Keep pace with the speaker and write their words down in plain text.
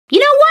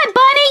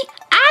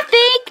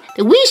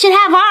that we should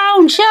have our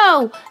own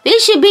show.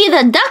 This should be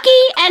the Ducky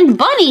and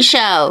Bunny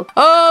show.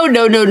 Oh,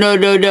 no.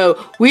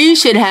 We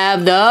should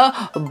have the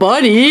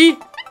Bunny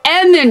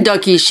and then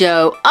Ducky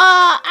show.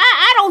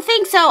 I don't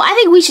think so. I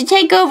think we should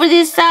take over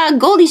this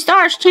Goldie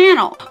Star's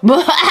channel.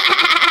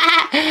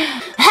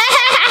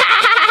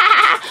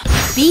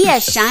 Be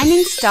a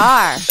shining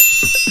star.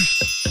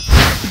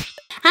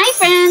 Hi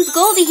friends,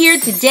 Goldie here.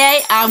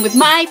 Today I'm with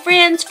my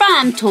friends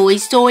from Toy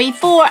Story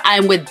 4.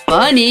 I'm with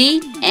Bunny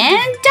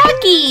and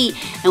Ducky.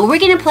 And we're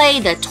going to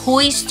play the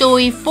Toy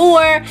Story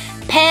 4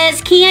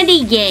 Pez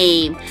Candy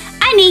Game.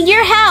 I need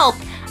your help.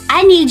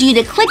 I need you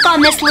to click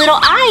on this little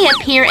eye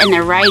up here in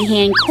the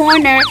right-hand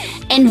corner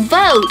and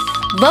vote.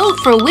 Vote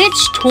for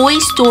which Toy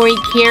Story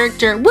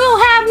character will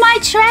have my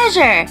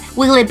treasure.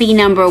 Will it be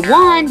number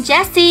 1,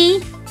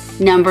 Jessie?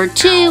 Number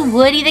 2,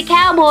 Woody the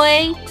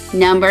Cowboy.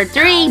 Number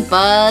 3,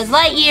 Buzz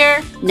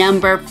Lightyear.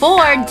 Number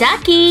 4,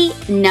 Ducky.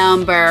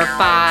 Number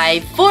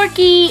 5,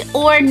 Forky.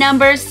 Or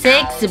number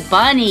 6,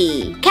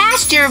 Bunny.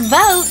 Cast your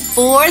vote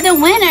for the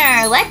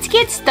winner. Let's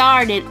get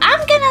started.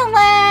 I'm gonna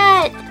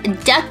let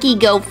Ducky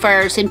go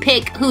first and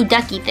pick who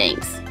Ducky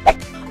thinks.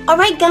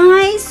 Alright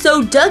guys,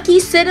 so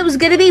Ducky said it was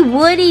gonna be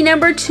Woody,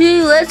 number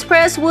 2. Let's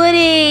press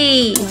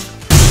Woody.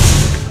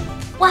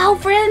 Wow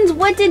friends,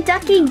 what did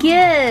Ducky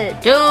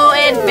get? To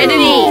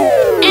infinity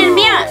and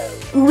beyond.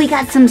 We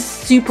got some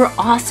super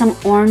awesome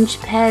orange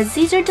Pez.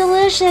 These are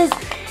delicious.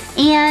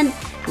 And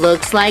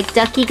looks like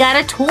Ducky got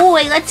a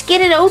toy. Let's get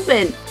it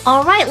open.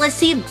 All right, let's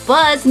see if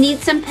Buzz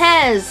needs some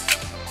Pez.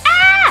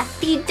 Ah,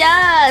 he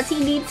does. He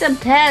needs some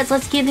Pez.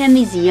 Let's give him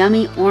these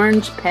yummy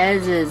orange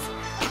Pez's.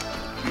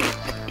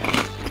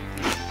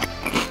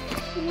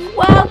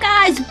 Wow,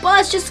 guys,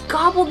 Buzz just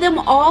gobbled them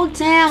all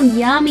down.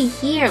 Yummy.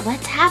 Here,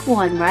 let's have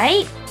one,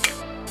 right?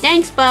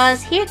 Thanks,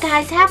 Buzz. Here,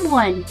 guys, have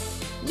one.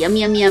 Yum,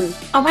 yum, yum.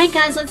 All right,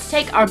 guys, let's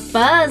take our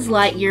Buzz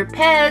Lightyear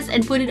Pez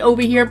and put it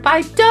over here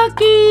by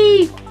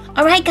Ducky.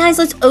 All right, guys,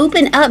 let's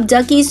open up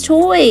Ducky's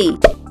toy.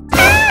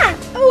 Ah!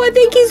 Oh, I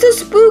think he's a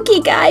spooky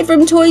guy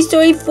from Toy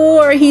Story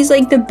 4. He's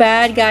like the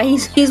bad guy.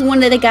 He's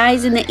one of the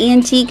guys in the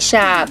antique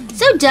shop.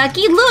 So,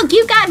 Ducky, look,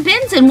 you got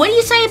Benson. What do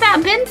you say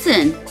about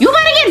Benson? You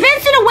gotta get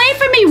Benson away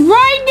from me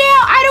right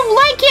now. I don't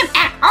like him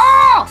at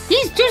all.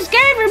 He's too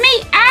scary for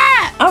me.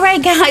 Ah! All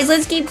right, guys,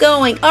 let's keep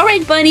going. All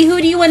right, Bunny,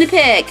 who do you want to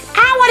pick?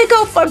 I want to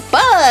go for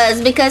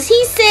Buzz because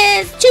he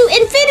says to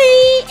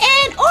infinity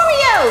and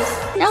Oreos.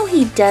 No,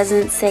 he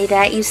doesn't say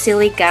that, you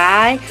silly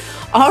guy.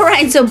 All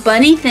right, so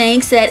Bunny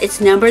thinks that it's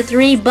number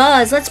 3,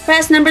 Buzz. Let's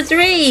press number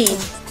 3.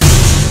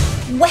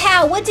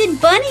 Wow, what did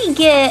Bunny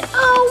get?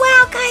 Oh,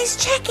 wow, guys,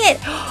 check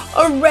it.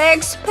 A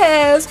Rex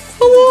Pez.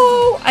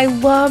 Oh, I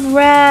love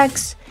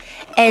Rex.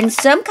 And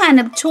some kind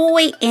of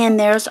toy, and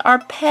there's our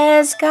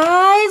Pez,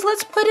 guys.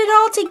 Let's put it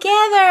all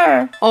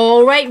together.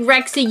 All right,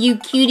 Rexy, you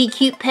cutie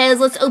cute Pez,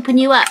 let's open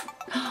you up.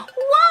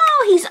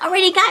 Whoa, he's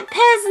already got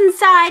Pez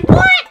inside.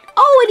 What?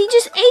 Oh, and he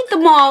just ate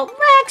them all.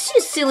 Rex,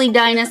 you silly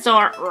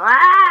dinosaur.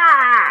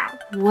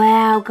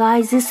 Wow,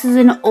 guys, this is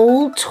an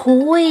old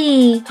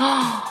toy.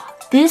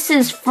 This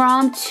is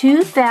from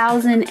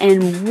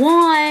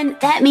 2001.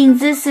 That means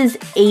this is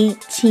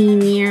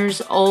 18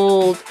 years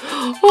old.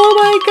 Oh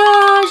my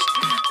gosh.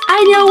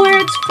 I know where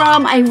it's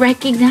from. I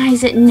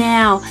recognize it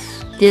now.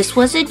 This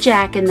was a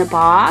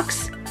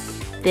Jack-in-the-Box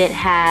that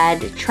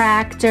had a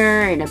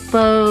tractor and a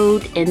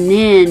boat, and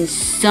then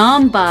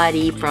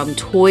somebody from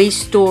Toy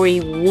Story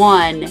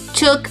 1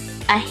 took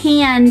a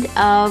hand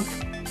of,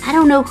 I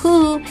don't know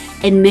who,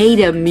 and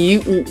made a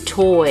mutant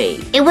toy.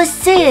 It was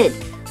Sid.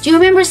 Do you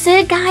remember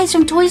Sid, guys,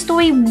 from Toy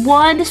Story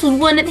 1? This was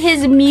one of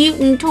his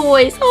mutant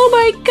toys. Oh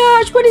my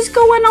gosh, what is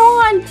going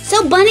on?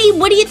 So, Bunny,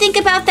 what do you think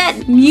about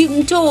that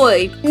mutant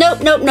toy? Nope.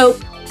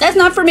 That's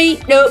not for me.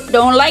 Nope,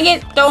 don't like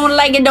it. Don't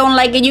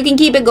like it. You can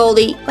keep it,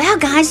 Goldie. Wow,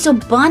 guys, so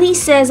Bunny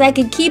says I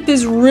could keep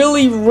this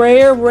really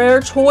rare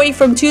toy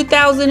from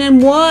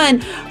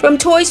 2001, from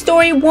Toy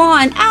Story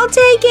 1. I'll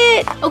take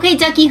it. Okay,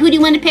 Ducky, who do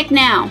you want to pick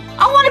now?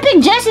 I want to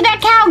pick Jessie,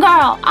 that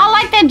cowgirl. I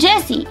like that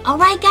Jessie. All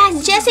right,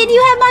 guys, Jessie, do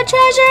you have my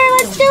treasure?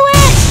 Let's do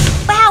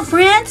it. Wow,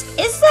 friends,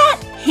 is that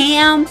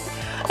ham?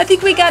 I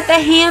think we got the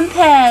ham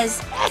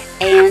Pez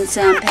and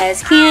some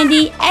Pez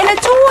candy and a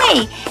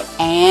toy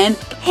and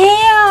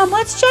ham.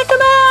 Let's check them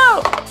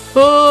out.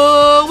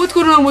 What's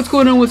going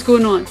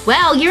on?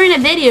 Well, you're in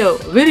a video.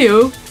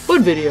 Video?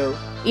 What video?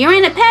 You're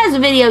in a Pez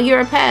video.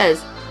 You're a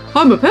Pez.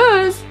 I'm a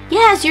Pez?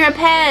 Yes, you're a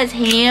Pez.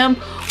 Ham,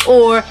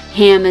 or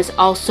ham is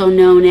also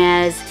known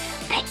as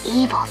the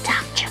evil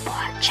Dr.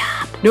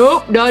 Porkchop.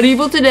 Nope, not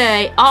evil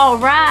today. All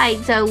right,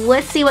 so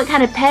let's see what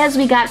kind of Pez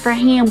we got for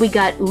ham. We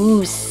got,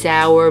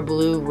 sour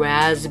blue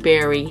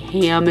raspberry.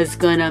 Ham is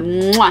gonna,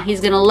 he's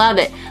gonna love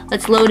it.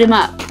 Let's load him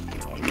up.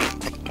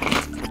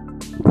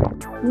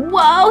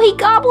 Whoa, he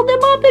gobbled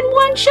them up in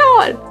one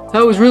shot.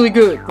 That was really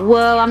good.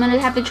 Whoa, I'm gonna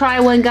have to try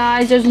one,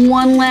 guys. There's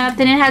one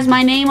left and it has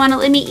my name on it.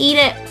 Let me eat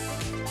it.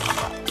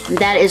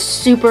 That is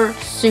super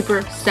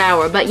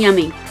sour, but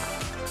yummy.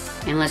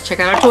 And let's check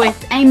out our toy.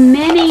 A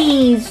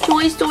minis.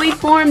 Toy Story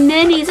 4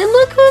 minis. And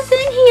look who's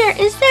in here.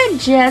 Is that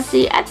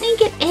Jessie? I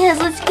think it is.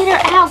 Let's get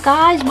her out,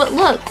 guys. But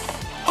look.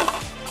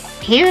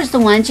 Here's the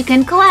ones you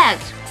can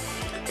collect.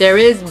 There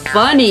is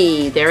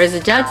Bunny. There is a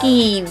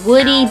Ducky,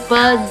 Woody,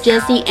 Buzz,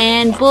 Jessie,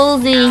 and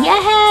Bullseye.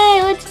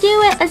 Yay! Let's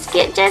do it. Let's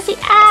get Jessie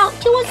out.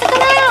 She wants to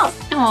come out.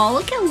 Oh,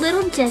 look how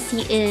little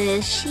Jessie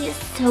is. She is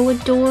so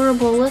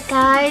adorable. Look,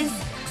 guys.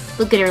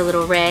 Look at her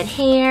little red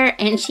hair.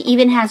 And she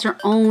even has her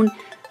own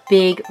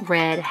big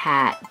red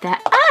hat.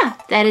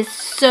 That is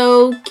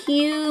so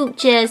cute,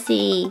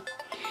 Jessie.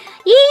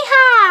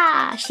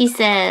 Yeehaw, she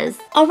says.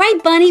 All right,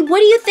 Bunny, what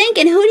do you think?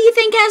 And who do you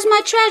think has my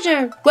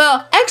treasure?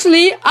 Well,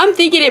 actually, I'm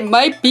thinking it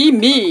might be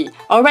me.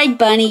 All right,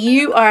 Bunny,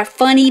 you are a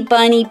funny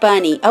bunny.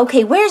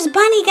 Okay, where's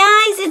Bunny,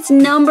 guys? It's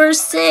number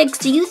 6.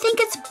 Do you think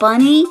it's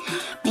Bunny?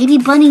 Maybe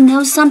Bunny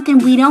knows something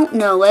we don't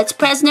know. Let's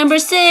press number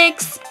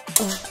 6.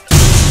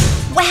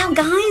 Wow,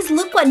 guys,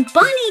 look what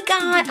Bunny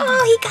got.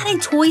 Oh, he got a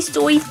Toy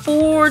Story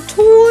 4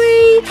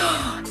 toy.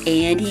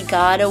 And he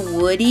got a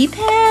Woody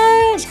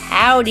Pez.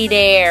 Howdy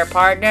there,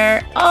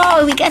 partner.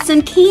 Oh, we got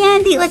some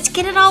candy. Let's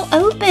get it all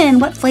open.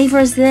 What flavor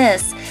is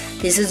this?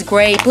 This is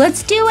grape.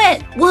 Let's do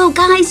it. Whoa,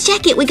 guys,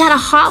 check it. We got a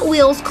Hot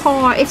Wheels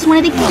car. It's one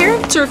of the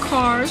character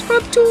cars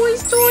from Toy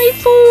Story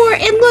 4.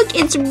 And look,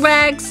 it's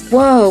Rex.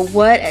 Whoa,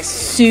 what a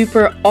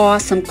super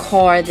awesome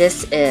car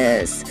this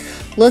is.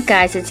 Look,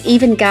 guys, it's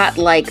even got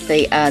like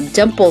the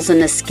dimples in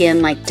the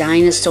skin like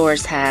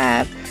dinosaurs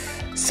have.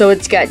 So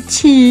it's got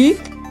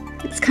teeth.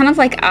 It's kind of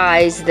like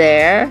eyes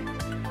there.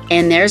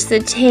 And there's the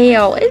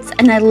tail.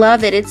 And I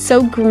love it. It's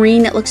so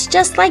green. It looks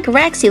just like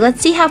Rexy.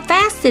 Let's see how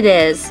fast it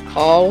is.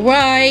 All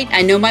right.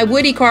 I know my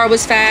Woody car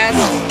was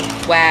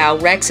fast. Wow,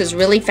 Rex is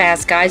really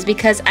fast, guys,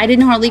 because I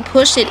didn't hardly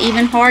push it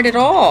even hard at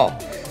all.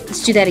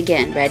 Let's do that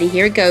again. Ready?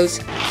 Here it goes.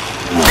 Don't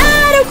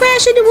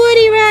crash into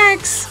Woody,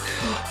 Rex.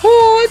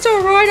 Oh, it's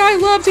all right. I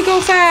love to go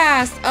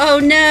fast.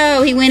 Oh,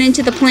 no. He went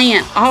into the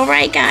plant. All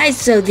right, guys.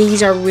 So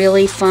these are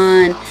really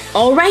fun.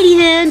 Alrighty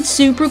then.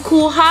 Super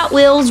cool Hot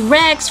Wheels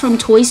Rex from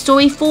Toy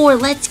Story 4.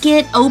 Let's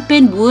get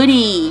open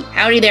Woody.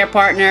 Howdy there,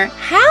 partner.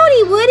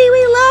 Howdy, Woody.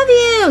 We love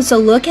you. So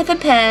look at the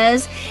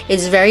Pez.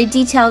 It's very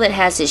detailed. It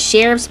has his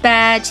sheriff's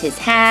badge, his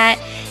hat,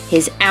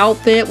 his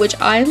outfit, which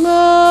I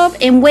love.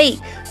 And wait,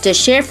 does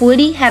Sheriff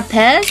Woody have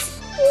Pez?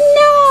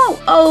 No!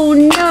 Oh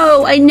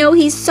no! I know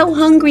he's so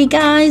hungry,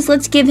 guys.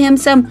 Let's give him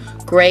some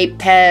grape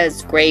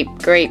Pez.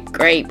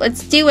 Grape.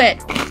 Let's do it.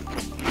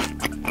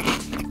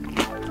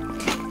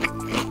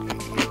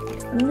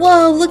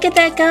 Whoa, look at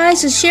that,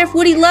 guys. Does Sheriff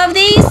Woody love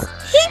these?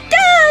 He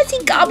does!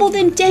 He gobbled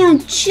them down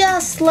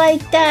just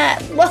like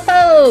that.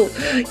 Whoa!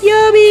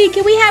 Yummy!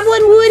 Can we have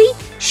one, Woody?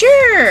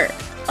 Sure!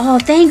 Oh,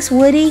 thanks,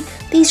 Woody.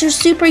 These are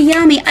super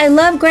yummy. I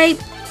love grape.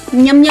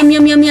 Yum, yum,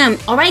 yum, yum, yum.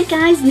 All right,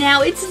 guys,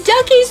 now it's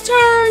Ducky's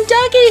turn.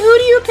 Ducky, who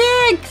do you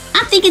pick?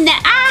 I'm thinking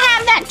that I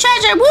have that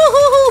treasure.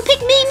 Woo-hoo-hoo.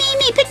 Pick me.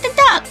 Pick the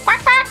duck.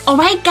 Quack, quack. All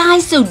right,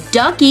 guys, so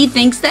Ducky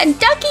thinks that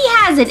Ducky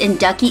has it, and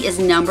Ducky is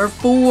number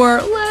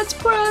 4. Let's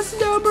press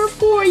number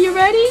 4. You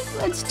ready?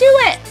 Let's do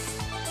it.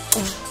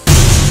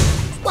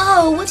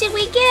 Whoa, what did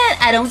we get?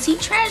 I don't see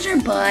treasure,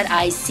 but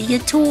I see a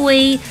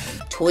toy.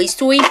 Toy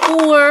Story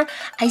 4.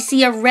 I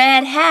see a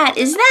red hat.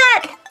 Is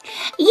that...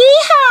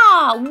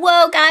 Yeehaw!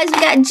 Whoa, guys, we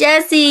got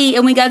Jessie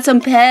and we got some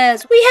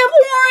Pez. We have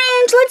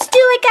orange. Let's do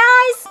it,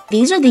 guys.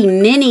 These are the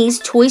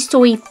minis, Toy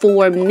Story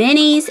 4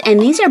 minis, and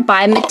these are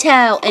by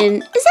Mattel.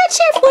 And is that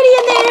Sheriff Woody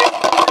in there?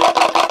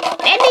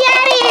 Let me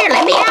out of here.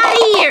 Let me out of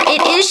here.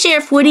 It is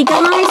Sheriff Woody,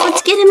 guys.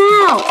 Let's get him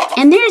out.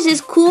 And there's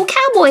his cool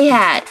cowboy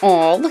hat.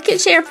 Oh, look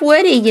at Sheriff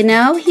Woody, you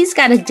know. He's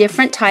got a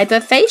different type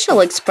of facial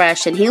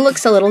expression. He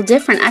looks a little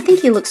different. I think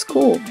he looks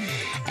cool.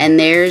 And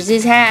there's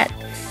his hat.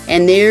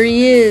 And there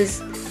he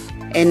is.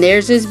 And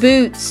there's his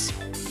boots.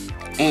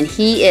 And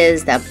he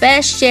is the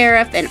best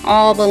sheriff in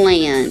all the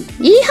land.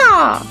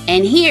 Yeehaw!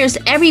 And here's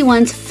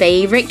everyone's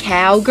favorite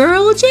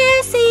cowgirl,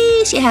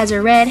 Jessie. She has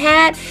her red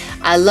hat.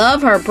 I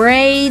love her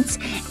braids.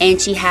 And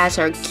she has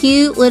her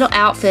cute little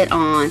outfit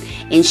on.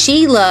 And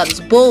she loves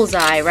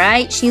Bullseye,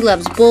 right? She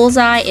loves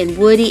Bullseye and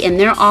Woody, and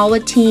they're all a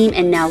team.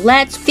 And now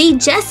let's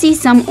feed Jessie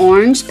some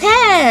orange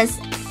Pez.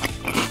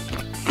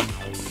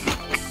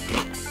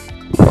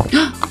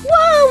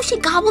 Whoa, she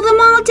gobbled them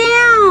all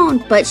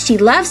down. But she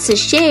loves to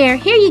share.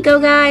 Here you go,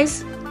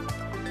 guys.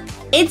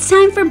 It's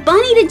time for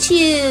Bunny to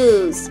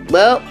choose.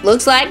 Well,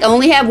 looks like I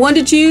only have one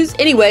to choose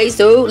anyway,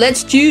 so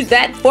let's choose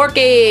that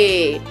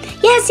Forky.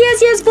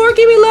 Yes,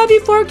 Forky. We love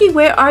you, Forky.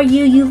 Where are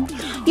you?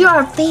 You're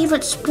our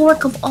favorite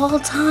spork of all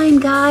time,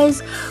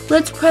 guys.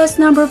 Let's press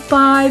number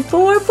 5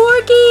 for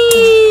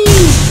Forky.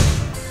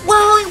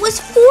 Whoa, it was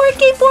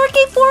Forky.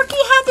 Forky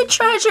had the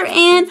treasure.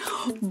 And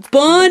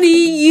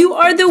Bunny, you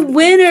are the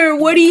winner.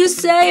 What do you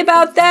say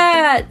about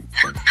that?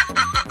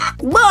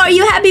 Well, are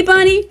you happy,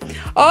 Bunny?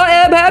 I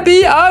am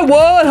happy. I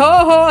won.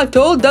 Ha ha. I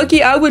told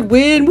Ducky I would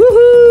win.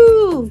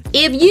 Woohoo!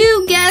 If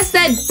you guessed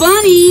that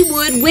Bunny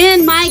would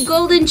win my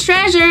golden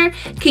treasure,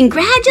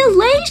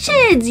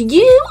 congratulations.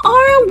 You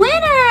are a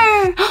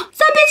winner.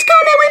 Something's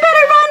coming. We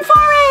better run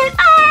for it.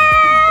 Ah!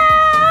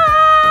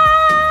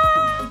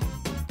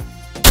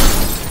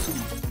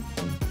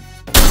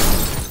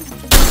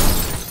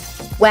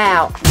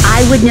 Wow,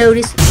 I would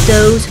notice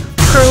those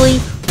pearly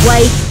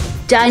white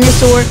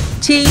dinosaur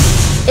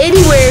teeth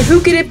anywhere.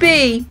 Who could it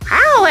be?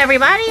 Hello,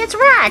 everybody. It's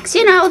Rex.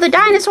 You know, the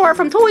dinosaur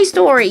from Toy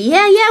Story.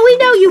 Yeah, we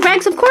know you,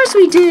 Rex. Of course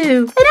we do.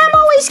 And I'm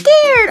always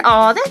scared.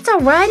 Oh, that's all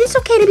right. It's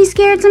okay to be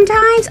scared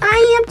sometimes.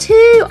 I am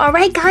too. All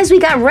right, guys, we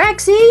got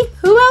Rexy.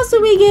 Who else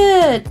did we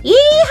get?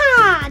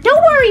 Yeehaw!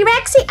 Don't worry,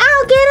 Rexy.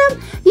 I'll get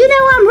him. You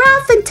know I'm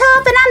rough and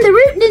tough, and I'm the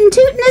rootin' and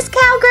tootin'est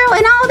cowgirl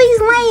in all these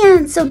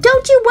lands. So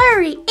don't you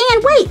worry.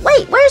 And wait.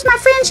 Where's my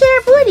friend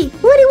Sheriff Woody?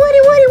 Woody,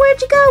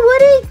 where'd you go,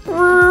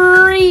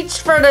 Woody? Reach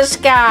for the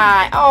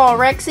sky. Oh,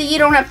 Rexy, you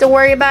don't have to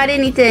worry about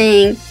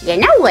anything. You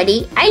know,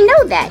 Woody, I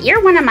know that.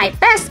 You're one of my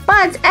best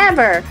buds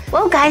ever.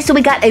 Well, guys, so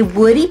we got a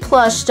Woody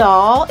plush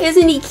doll.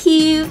 Isn't he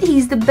cute?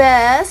 He's the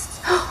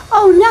best.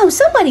 Oh, no,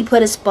 somebody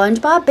put a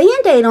SpongeBob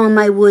Band-Aid on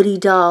my Woody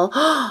doll.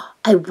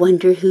 I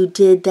wonder who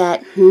did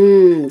that.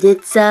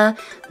 It's a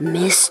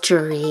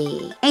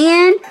mystery.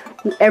 And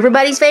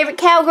everybody's favorite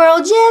cowgirl,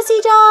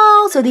 Jessie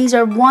doll. So these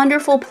are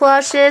wonderful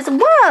plushes.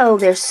 Whoa,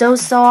 they're so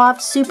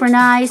soft, super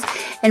nice.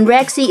 And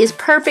Rexy is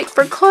perfect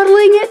for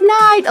cuddling at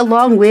night,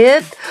 along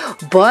with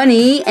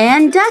Bunny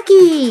and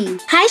Ducky.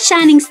 Hi,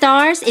 Shining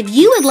Stars. If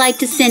you would like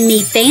to send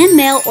me fan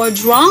mail or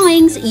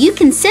drawings, you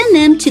can send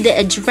them to the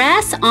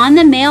address on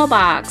the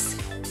mailbox.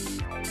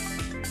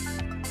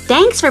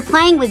 Thanks for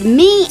playing with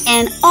me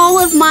and all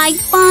of my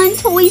fun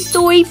Toy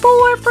Story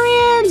 4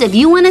 friends. If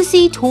you want to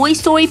see Toy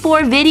Story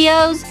 4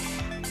 videos,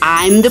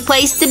 I'm the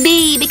place to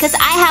be because I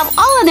have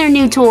all of their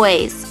new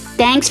toys.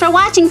 Thanks for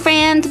watching,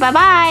 friends.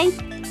 Bye-bye.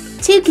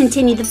 To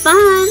continue the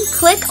fun,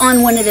 click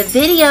on one of the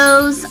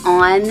videos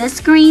on the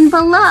screen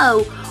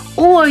below,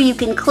 or you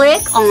can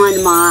click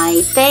on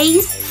my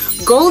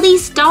face, Goldie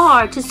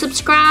Star, to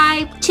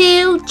subscribe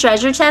to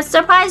Treasure Chest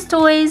Surprise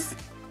Toys.